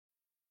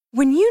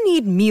When you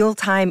need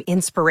mealtime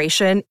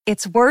inspiration,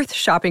 it's worth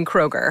shopping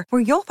Kroger,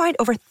 where you'll find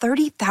over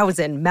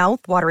 30,000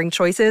 mouth-watering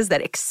choices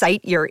that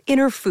excite your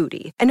inner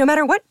foodie. And no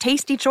matter what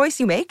tasty choice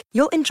you make,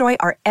 you'll enjoy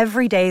our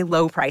everyday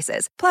low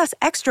prices, plus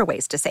extra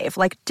ways to save,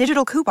 like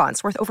digital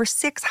coupons worth over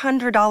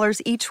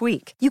 $600 each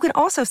week. You can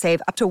also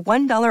save up to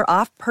 $1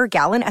 off per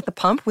gallon at the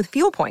pump with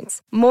fuel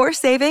points. More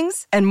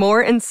savings and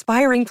more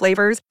inspiring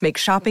flavors make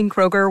shopping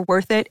Kroger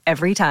worth it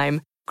every time.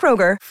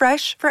 Kroger,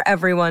 fresh for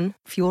everyone.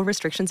 Fuel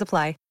restrictions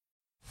apply.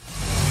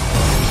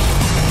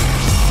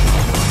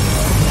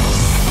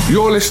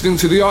 You're listening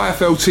to the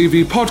IFL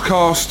TV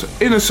podcast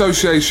in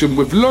association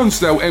with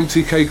Lonsdale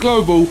MTK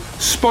Global,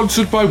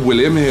 sponsored by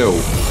William Hill.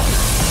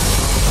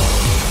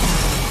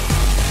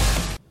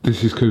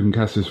 This is Kugan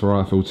Cassis for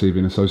IFL TV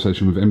in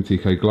association with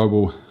MTK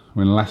Global.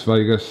 We're in Las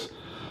Vegas.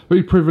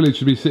 Very privileged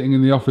to be sitting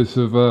in the office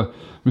of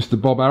Mr.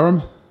 Bob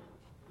Arum.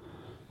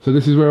 So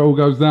this is where it all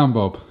goes down,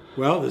 Bob.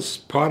 Well, this is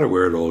part of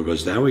where it all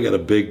goes down. We got a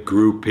big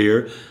group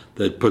here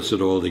that puts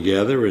it all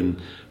together, and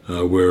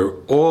we're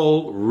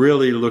all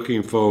really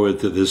looking forward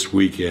to this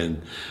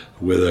weekend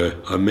with an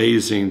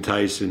amazing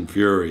Tyson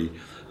Fury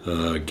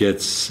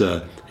gets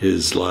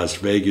his Las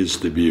Vegas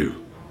debut.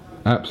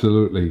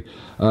 Absolutely.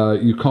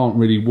 You can't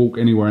really walk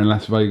anywhere in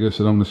Las Vegas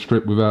along the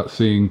strip without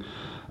seeing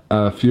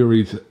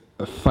Fury's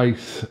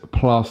face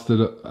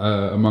plastered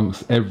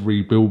amongst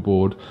every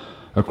billboard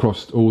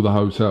across all the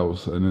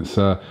hotels, and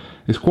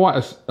it's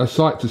quite a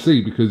sight to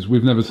see because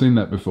we've never seen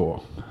that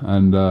before,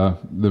 and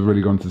they've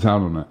really gone to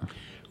town on it.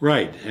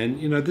 Right, and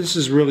this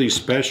is really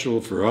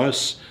special for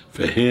us,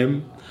 for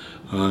him.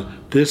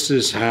 This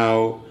is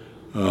how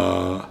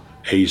a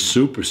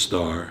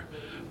superstar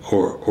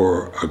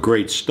or a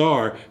great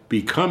star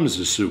becomes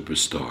a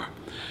superstar,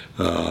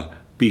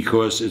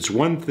 because it's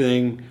one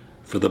thing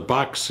for the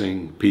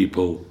boxing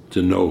people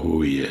to know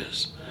who he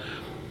is,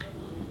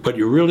 but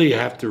you really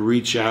have to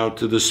reach out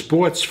to the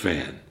sports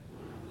fan,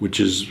 which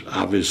is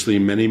obviously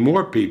many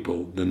more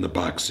people than the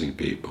boxing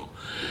people.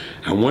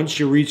 And once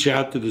you reach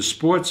out to the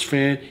sports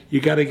fan, you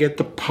got to get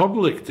the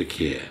public to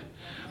care.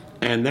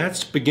 And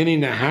that's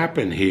beginning to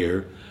happen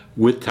here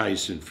with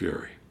Tyson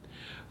Fury.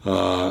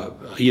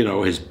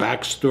 His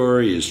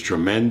backstory is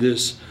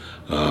tremendous,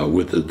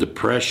 with the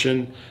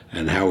depression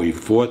and how he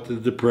fought the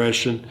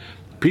depression.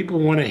 People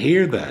want to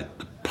hear that.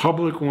 The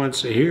public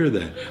wants to hear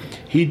that.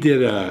 He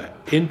did an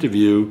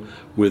interview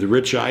with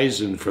Rich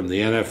Eisen from the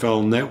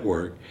NFL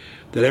Network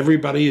that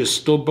everybody is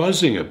still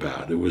buzzing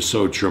about. It was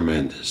so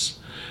tremendous.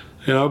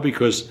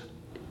 Because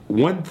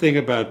one thing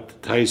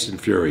about Tyson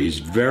Fury, he's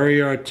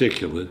very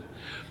articulate,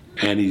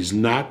 and he's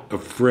not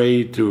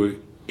afraid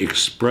to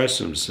express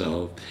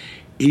himself,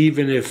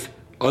 even if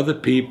other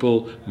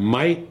people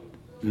might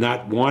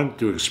not want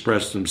to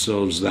express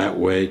themselves that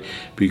way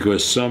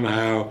because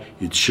somehow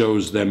it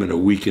shows them in a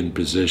weakened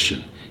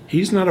position.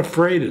 He's not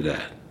afraid of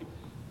that.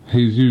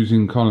 He's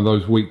using kind of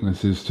those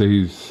weaknesses to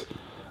his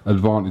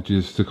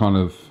advantages to kind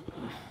of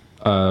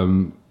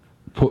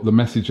put the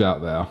message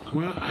out there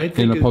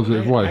in a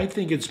positive way. I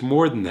think it's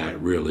more than that,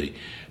 really,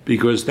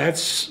 because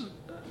that's,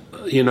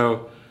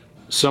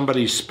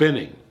 somebody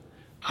spinning.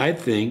 I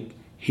think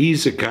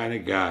he's the kind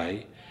of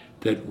guy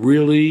that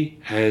really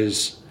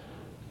has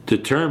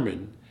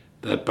determined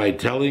that by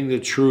telling the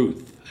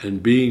truth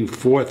and being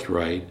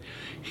forthright,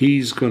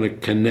 he's going to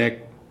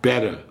connect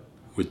better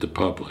with the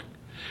public.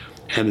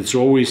 And it's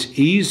always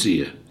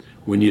easier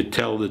when you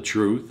tell the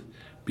truth,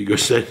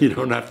 because then you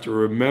don't have to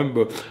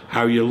remember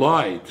how you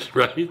lied,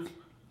 right?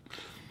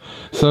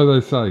 So they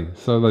say.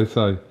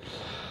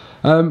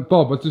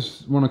 Bob, I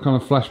just want to kind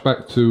of flash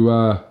back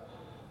to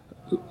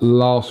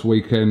last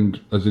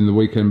weekend, as in the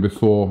weekend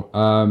before.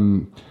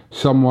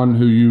 Someone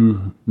who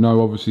you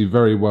know obviously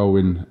very well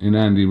in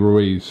Andy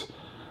Ruiz.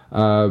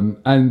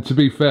 And to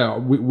be fair,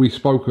 we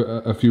spoke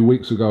a few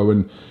weeks ago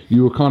and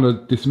you were kind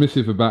of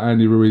dismissive about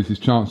Andy Ruiz's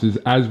chances,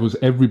 as was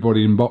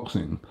everybody in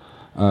boxing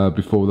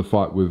before the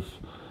fight with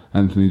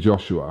Anthony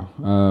Joshua.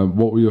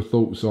 What were your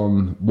thoughts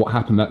on what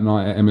happened that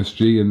night at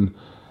MSG and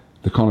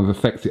the kind of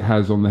effect it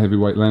has on the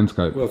heavyweight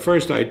landscape? Well,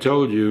 first I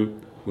told you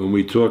when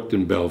we talked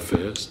in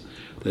Belfast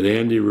that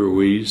Andy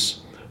Ruiz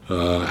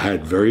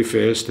had very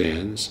fast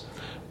hands,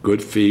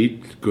 good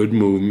feet, good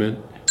movement,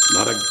 a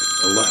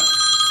lot.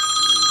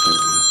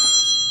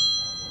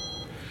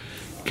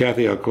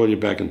 Kathy, I'll call you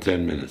back in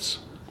 10 minutes.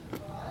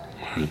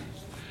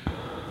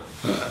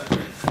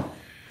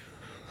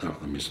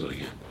 Let me start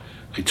again.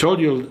 I told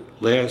you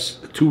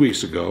 2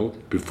 weeks ago,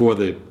 before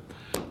the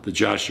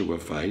Joshua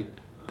fight,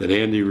 that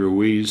Andy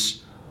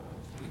Ruiz,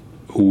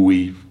 who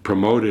we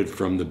promoted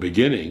from the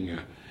beginning,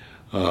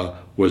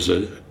 was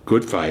a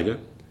good fighter,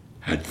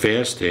 had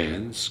fast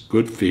hands,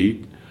 good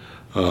feet,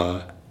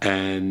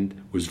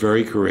 and was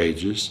very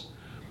courageous,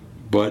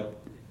 but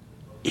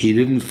he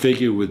didn't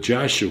figure with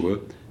Joshua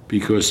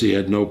because he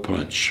had no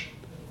punch.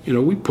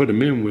 We put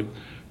him in with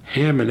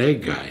ham and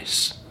egg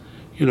guys.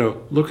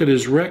 Look at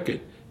his record.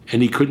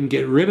 And he couldn't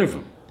get rid of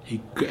him.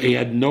 He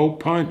had no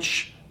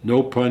punch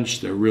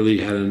that really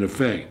had an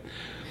effect.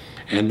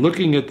 And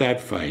looking at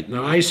that fight,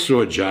 now I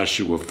saw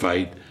Joshua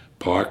fight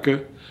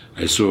Parker.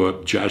 I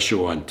saw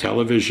Joshua on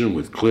television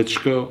with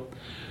Klitschko.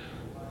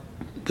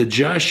 The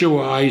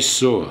Joshua I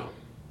saw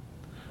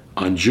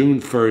on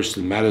June 1st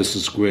in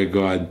Madison Square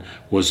Garden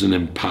was an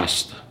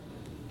imposter.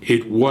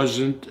 It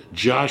wasn't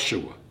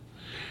Joshua.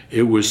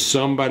 It was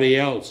somebody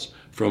else.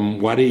 From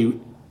what he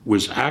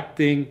was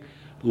acting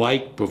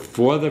like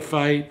before the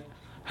fight,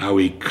 how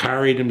he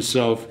carried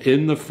himself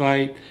in the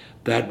fight,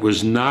 that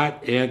was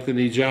not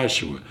Anthony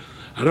Joshua.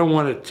 I don't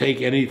want to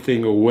take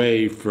anything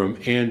away from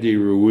Andy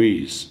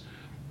Ruiz,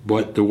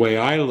 but the way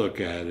I look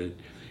at it,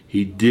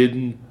 he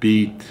didn't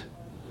beat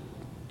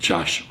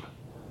Joshua.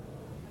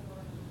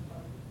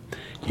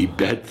 He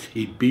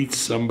beat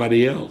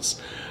somebody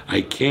else.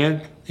 I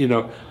can't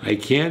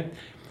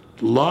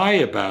lie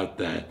about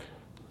that.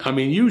 I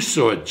mean, you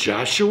saw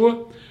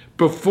Joshua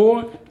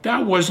before.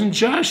 That wasn't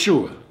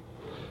Joshua.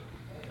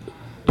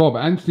 Bob,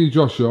 Anthony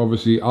Joshua,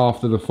 obviously,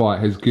 after the fight,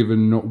 has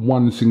given not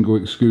one single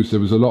excuse. There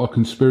was a lot of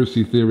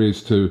conspiracy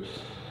theories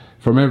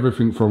from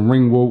everything from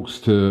ring walks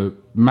to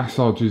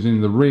massages in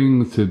the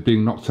ring to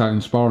being knocked out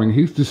in sparring.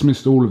 He's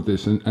dismissed all of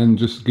this and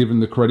just given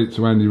the credit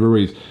to Andy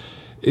Ruiz.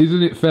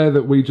 Isn't it fair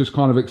that we just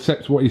kind of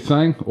accept what he's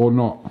saying or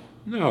not?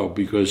 No,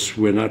 because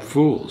we're not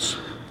fools.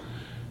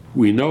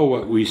 We know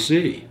what we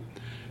see.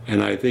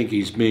 And I think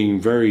he's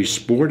being very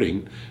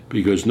sporting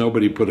because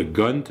nobody put a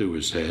gun to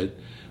his head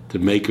to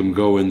make him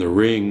go in the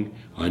ring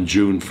on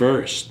June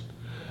 1st.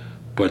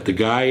 But the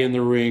guy in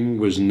the ring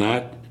was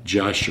not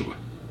Joshua.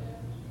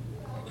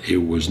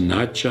 It was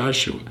not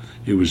Joshua.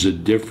 It was a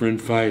different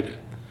fighter.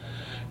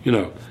 You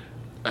know,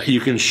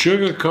 you can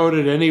sugarcoat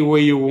it any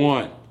way you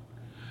want,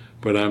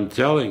 but I'm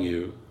telling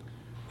you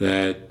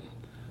that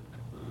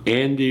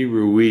Andy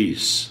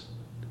Ruiz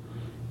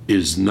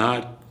is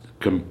not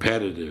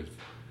competitive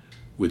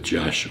with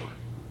Joshua.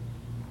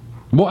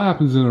 What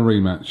happens in a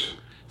rematch?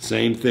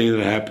 Same thing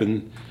that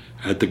happened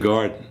at the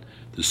Garden.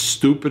 The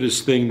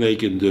stupidest thing they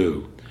can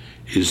do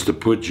is to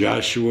put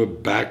Joshua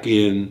back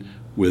in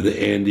with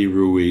Andy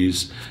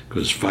Ruiz,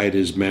 because fight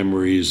his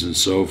memories and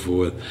so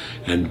forth.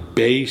 And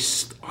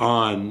based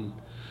on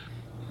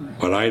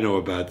what I know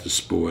about the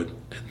sport,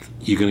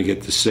 you're going to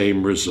get the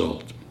same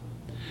result.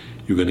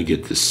 You're going to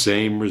get the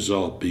same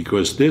result,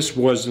 because this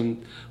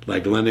wasn't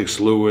like Lennox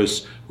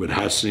Lewis with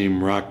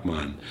Hasim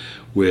Rahman,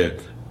 where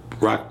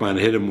Rahman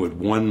hit him with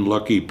one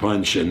lucky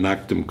punch and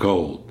knocked him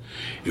cold.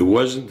 It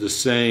wasn't the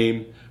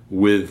same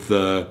with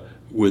that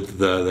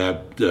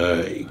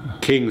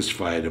Kings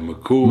fighter,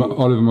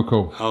 Oliver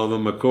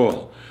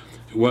McCall.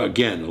 Well,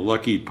 again, a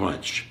lucky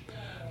punch.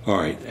 All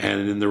right,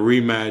 and in the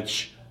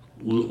rematch,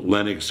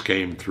 Lennox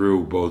came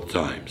through both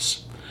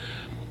times.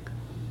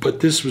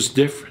 But this was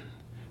different.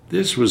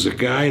 This was a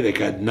guy that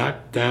got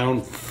knocked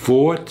down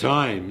 4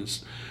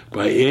 times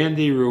by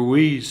Andy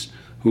Ruiz,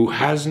 who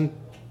hasn't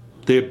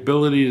the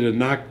ability to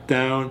knock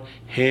down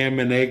ham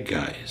and egg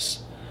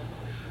guys.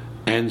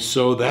 And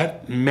so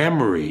that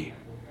memory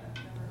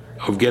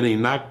of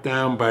getting knocked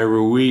down by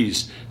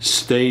Ruiz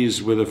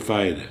stays with a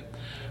fighter.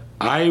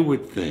 I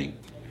would think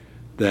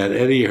that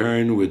Eddie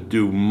Hearn would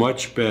do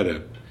much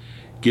better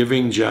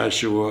giving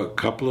Joshua a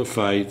couple of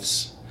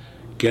fights,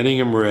 getting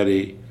him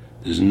ready.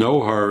 There's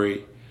no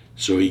hurry,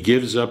 so he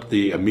gives up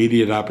the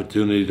immediate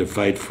opportunity to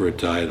fight for a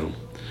title.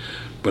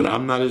 But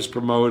I'm not his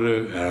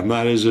promoter, and I'm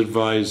not his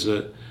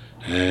advisor,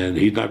 and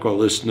he's not going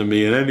to listen to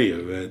me in any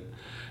event.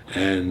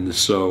 And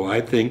so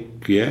I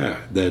think,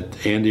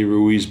 that Andy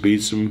Ruiz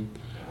beats him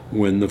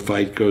when the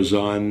fight goes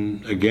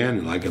on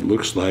again, like it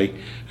looks like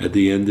at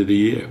the end of the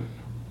year.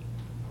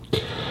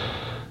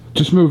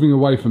 Just moving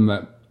away from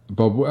that,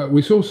 Bob,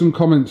 we saw some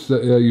comments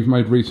that you've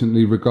made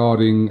recently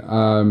regarding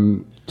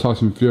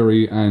Tyson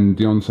Fury and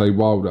Deontay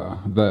Wilder,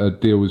 that a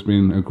deal has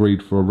been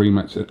agreed for a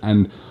rematch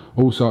and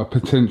also a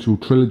potential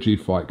trilogy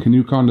fight. Can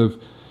you kind of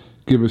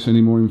give us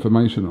any more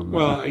information on that?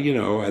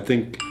 Well, I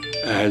think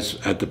as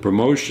at the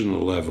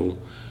promotional level,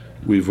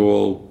 we've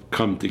all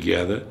come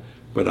together,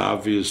 but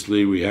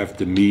obviously we have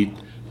to meet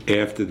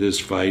after this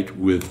fight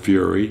with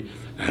Fury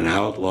and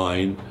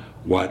outline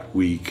what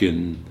we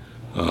can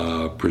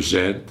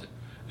present,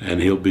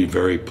 and he'll be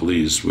very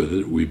pleased with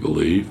it, we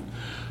believe.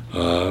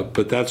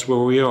 But that's where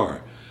we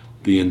are.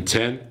 The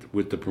intent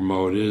with the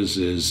promoters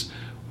is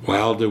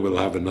Wilder will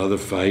have another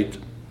fight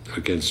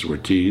against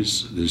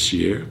Ortiz this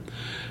year,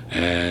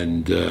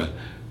 and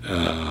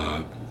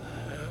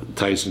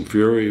Tyson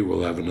Fury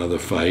will have another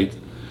fight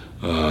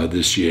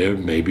this year,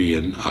 maybe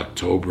in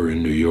October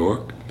in New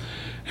York.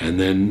 And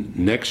then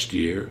next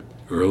year,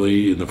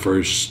 early in the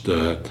first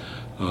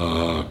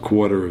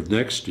quarter of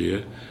next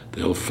year,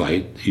 they'll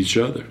fight each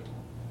other.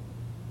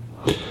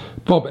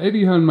 Bob,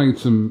 Eddie Hearn made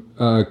some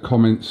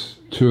comments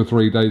 2 or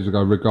 3 days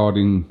ago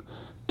regarding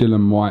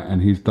Dillian Whyte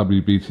and his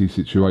WBC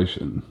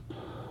situation,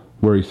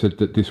 where he said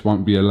that this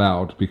won't be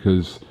allowed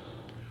because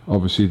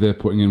obviously they're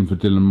putting in for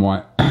Dillian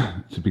Whyte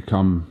to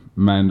become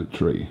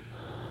mandatory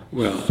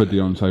for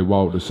Deontay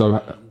Wilder.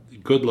 So,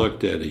 good luck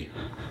to Eddie.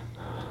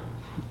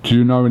 Do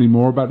you know any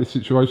more about this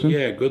situation?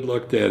 Yeah, good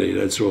luck to Eddie.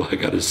 That's all I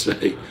got to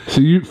say.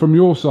 So, from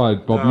your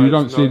side, Bob, you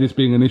don't see this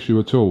being an issue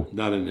at all?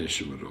 Not an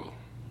issue at all.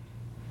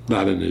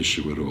 not an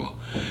issue at all.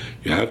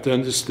 You have to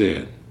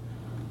understand,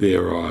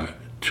 there are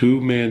 2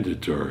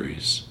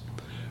 mandatories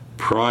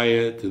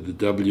prior to the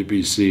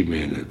WBC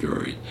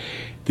mandatory.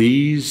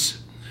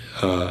 These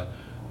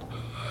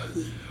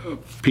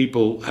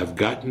people have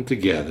gotten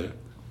together,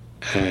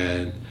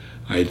 and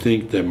I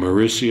think that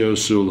Mauricio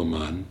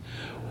Suleiman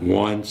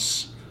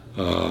wants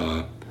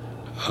to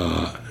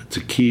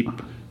keep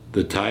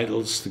the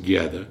titles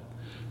together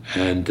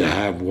and to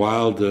have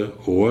Wilder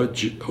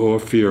or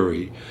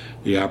Fury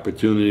the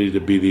opportunity to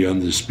be the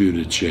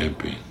undisputed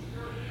champion.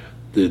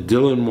 The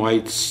Dylan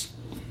Whyte's,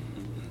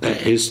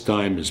 his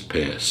time is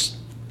past,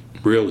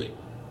 really.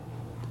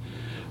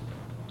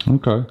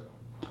 Okay.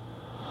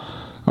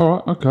 All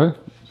right. Okay.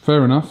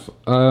 Fair enough.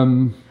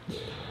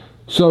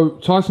 So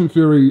Tyson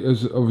Fury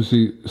has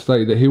obviously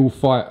stated that he will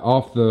fight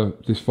after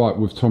this fight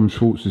with Tom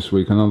Schwartz this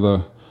week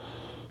another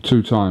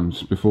 2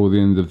 times before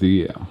the end of the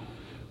year.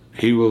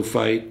 He will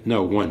fight,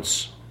 no,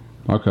 once.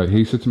 Okay,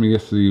 he said to me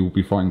yesterday he will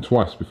be fighting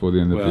twice before the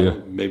end of the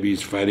year. Maybe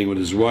he's fighting with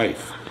his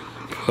wife,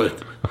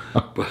 but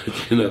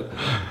you know,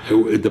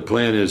 the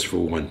plan is for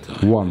one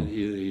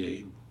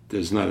time.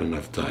 There's not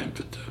enough time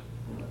to do.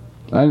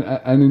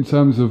 And in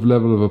terms of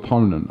level of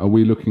opponent, are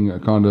we looking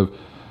at kind of,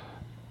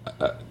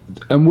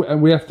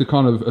 and we have to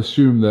kind of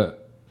assume that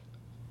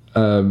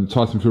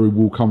Tyson Fury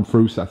will come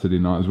through Saturday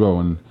night as well.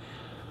 And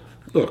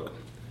look,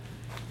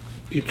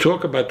 you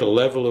talk about the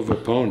level of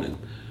opponent.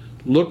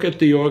 Look at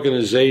the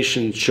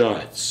organization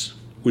charts,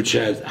 which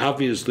has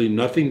obviously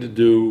nothing to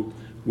do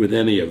with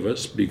any of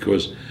us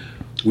because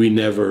we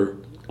never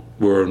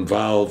were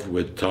involved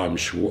with Tom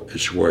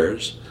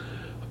Schwartz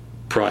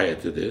prior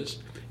to this.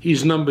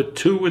 He's number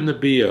 2 in the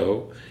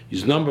BO.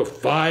 He's number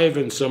 5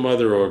 in some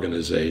other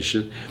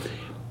organization.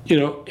 You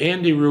know,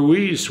 Andy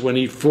Ruiz, when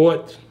he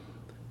fought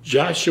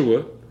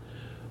Joshua,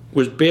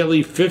 was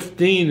barely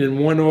 15 in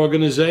one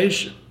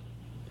organization.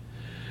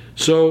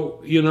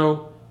 So, you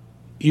know,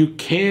 you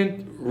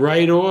can't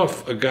write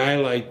off a guy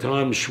like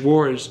Tom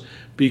Schwartz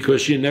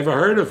because you never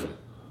heard of him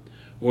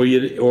or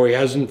he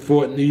hasn't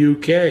fought in the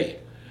UK.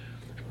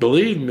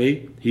 Believe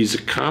me, he's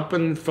a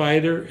competent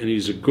fighter and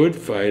he's a good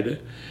fighter.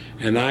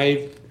 And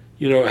I've,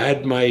 you know,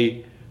 had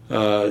my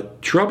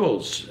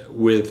troubles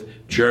with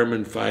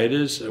German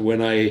fighters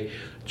when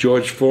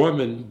George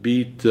Foreman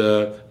beat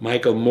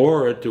Michael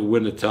Moorer to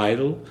win a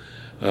title.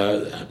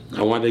 I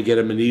wanted to get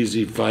him an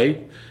easy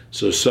fight,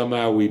 so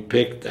somehow we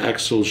picked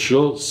Axel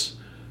Schultz.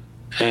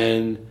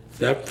 And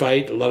that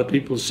fight, a lot of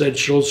people said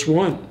Schultz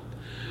won.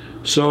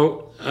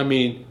 So, I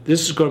mean,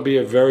 this is going to be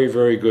a very,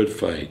 very good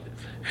fight.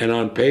 And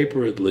on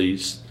paper, at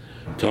least,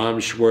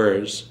 Tom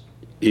Schwartz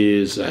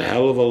is a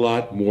hell of a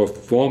lot more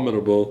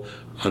formidable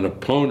an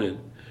opponent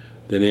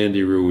than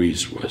Andy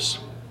Ruiz was.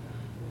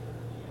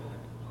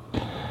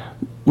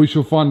 We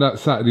shall find out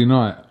Saturday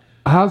night.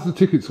 How's the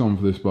tickets gone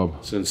for this,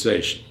 Bob?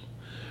 Sensation.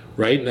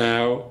 Right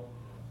now,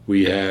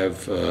 we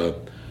have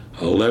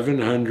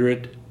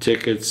 1,100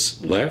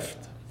 tickets left.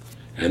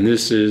 And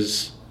this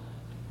is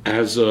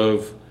as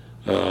of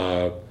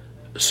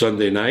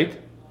Sunday night.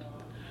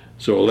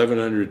 So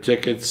 1,100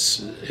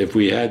 tickets. If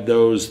we had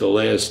those the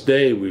last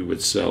day, we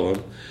would sell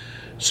them.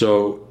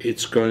 So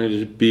it's going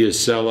to be a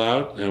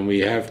sellout, and we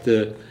have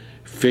to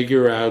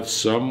figure out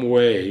some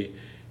way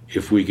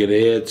if we could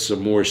add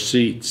some more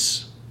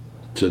seats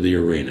to the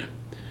arena.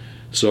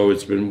 So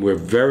we're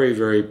very,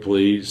 very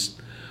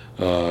pleased.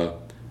 You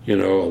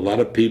know, a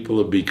lot of people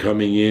will be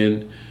coming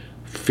in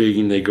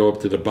figuring they go up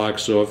to the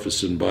box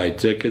office and buy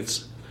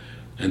tickets,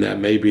 and that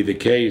may be the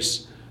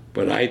case,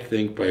 but I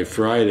think by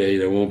Friday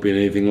there won't be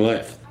anything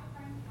left.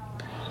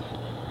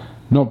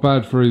 Not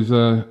bad for his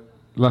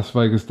Las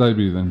Vegas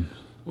debut then.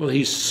 Well,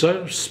 he's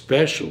so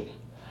special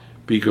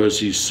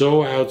because he's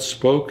so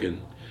outspoken,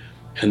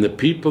 and the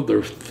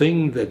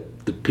thing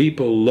that the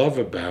people love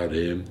about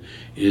him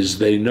is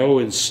they know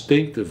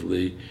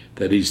instinctively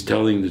that he's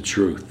telling the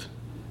truth.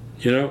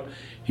 You know,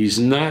 he's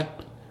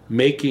not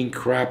making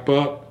crap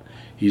up.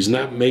 He's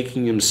not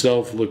making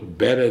himself look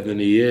better than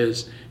he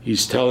is.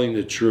 He's telling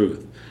the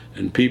truth,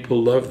 and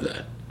people love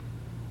that.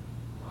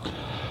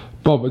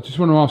 Bob, I just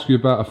want to ask you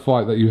about a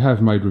fight that you have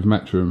made with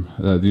Matchroom,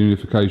 the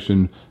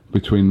unification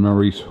between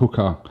Maurice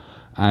Hooker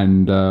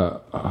and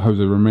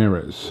Jose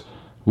Ramirez.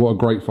 What a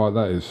great fight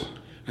that is.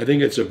 I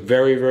think it's a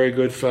very, very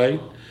good fight.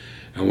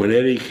 And when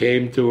Eddie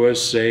came to us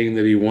saying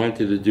that he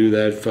wanted to do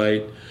that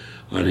fight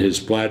on his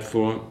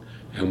platform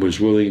and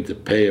was willing to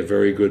pay a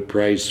very good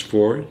price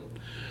for it,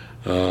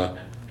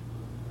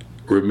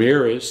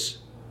 Ramirez,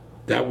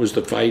 that was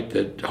the fight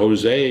that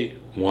Jose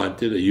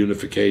wanted, a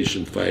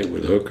unification fight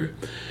with Hooker.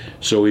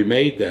 So we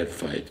made that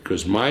fight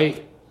because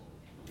my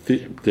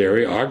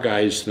theory, our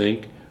guys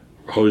think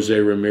Jose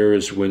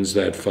Ramirez wins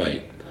that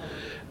fight.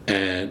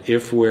 And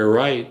if we're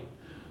right,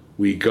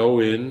 we go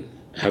in,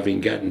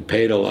 having gotten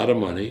paid a lot of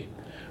money,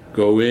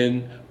 go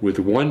in with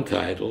 1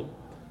 title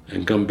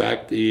and come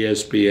back to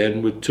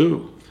ESPN with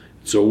 2.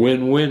 It's a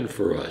win-win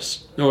for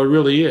us. No, it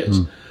really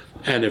is.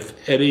 And if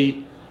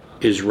Eddie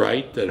is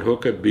right that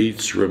Hooker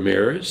beats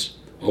Ramirez,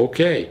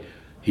 okay.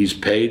 He's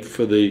paid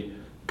for the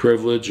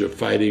privilege of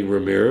fighting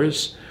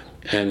Ramirez,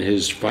 and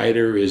his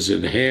fighter is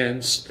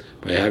enhanced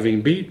by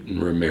having beaten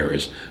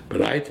Ramirez.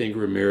 But I think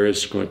Ramirez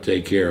is going to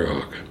take care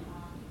of Hooker.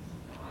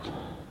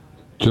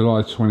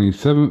 July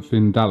 27th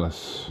in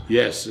Dallas.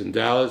 Yes, in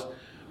Dallas.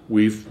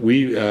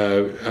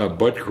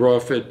 Bud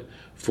Crawford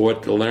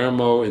fought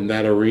Palermo in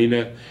that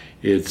arena.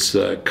 It's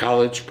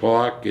College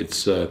Park.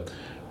 It's a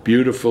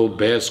beautiful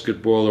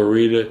basketball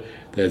arena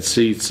that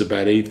seats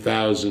about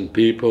 8,000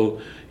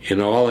 people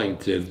in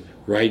Arlington,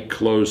 right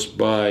close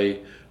by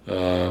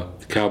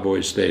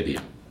Cowboy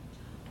Stadium.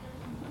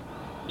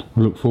 I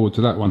look forward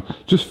to that one.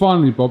 Just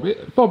finally, Bob,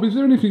 is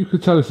there anything you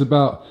could tell us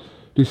about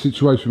this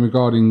situation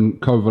regarding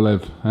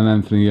Kovalev and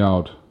Anthony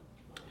Yarde?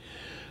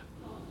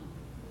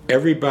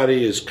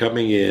 Everybody is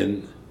coming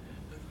in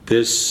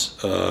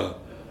this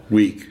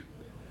week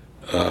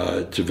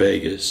to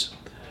Vegas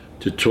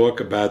to talk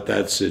about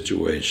that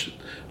situation.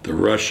 The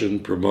Russian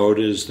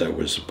promoters that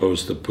were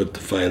supposed to put the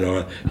fight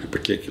on a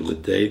particular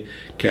date,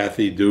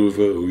 Kathy Duva,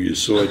 who you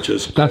saw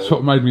just That's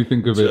what made me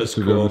think of it. Just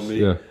called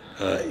me. Yeah.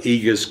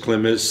 Igis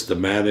Klimas, the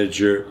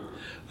manager,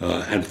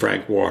 and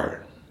Frank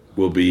Warren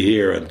will be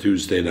here on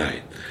Tuesday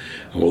night.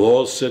 And we'll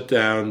all sit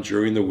down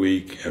during the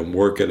week and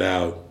work it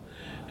out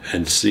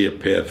and see a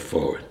path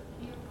forward.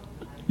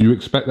 You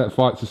expect that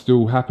fight to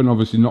still happen?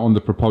 Obviously not on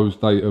the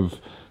proposed date of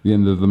the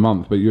end of the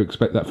month, but you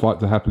expect that fight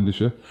to happen this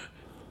year?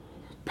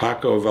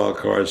 Paco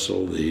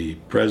Valcarcel, the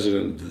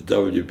president of the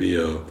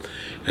WBO,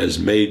 has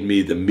made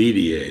me the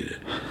mediator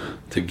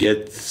to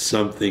get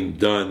something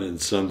done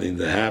and something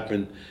to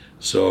happen.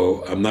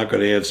 So I'm not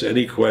going to answer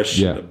any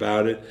question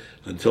about it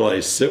until I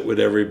sit with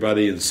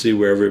everybody and see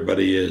where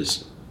everybody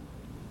is.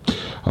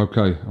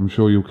 Okay, I'm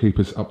sure you'll keep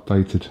us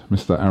updated,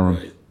 Mr. Arum.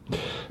 Right.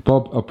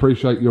 Bob, I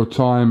appreciate your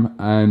time,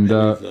 and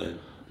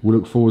we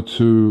look forward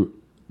to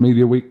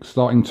Media Week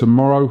starting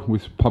tomorrow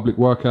with public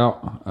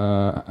workout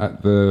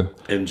at the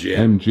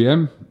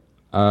MGM.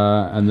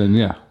 And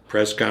then,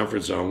 press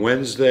conference on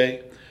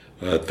Wednesday.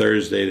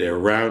 Thursday, there are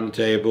round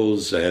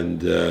tables,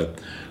 and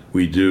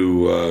we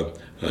do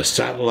a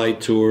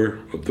satellite tour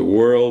of the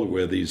world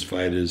where these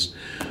fighters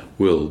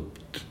will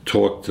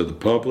talk to the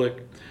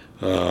public.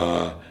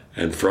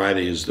 And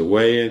Friday is the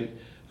weigh-in.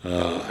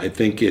 I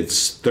think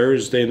it's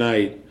Thursday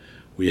night.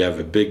 We have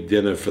a big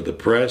dinner for the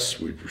press.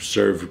 We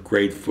serve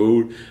great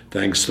food,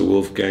 thanks to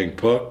Wolfgang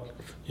Puck.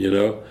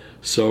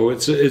 So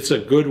it's a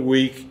good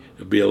week.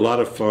 It'll be a lot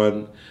of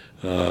fun.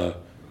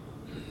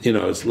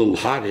 It's a little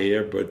hot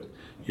here, but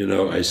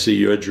I see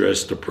you're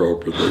dressed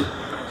appropriately.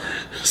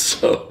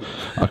 So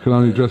I can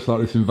only dress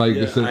like this in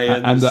Vegas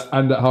and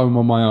at home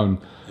on my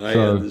own. I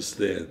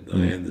understand.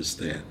 I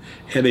understand.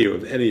 Any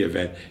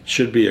event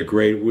should be a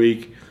great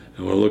week,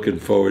 and we're looking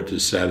forward to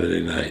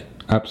Saturday night.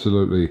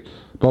 Absolutely.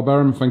 Bob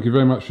Arum, thank you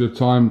very much for your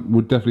time.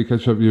 We'll definitely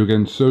catch up with you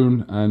again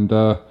soon. And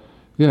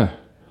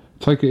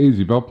take it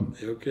easy, Bob.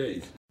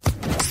 Okay.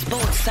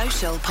 Sports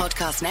Social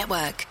Podcast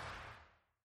Network.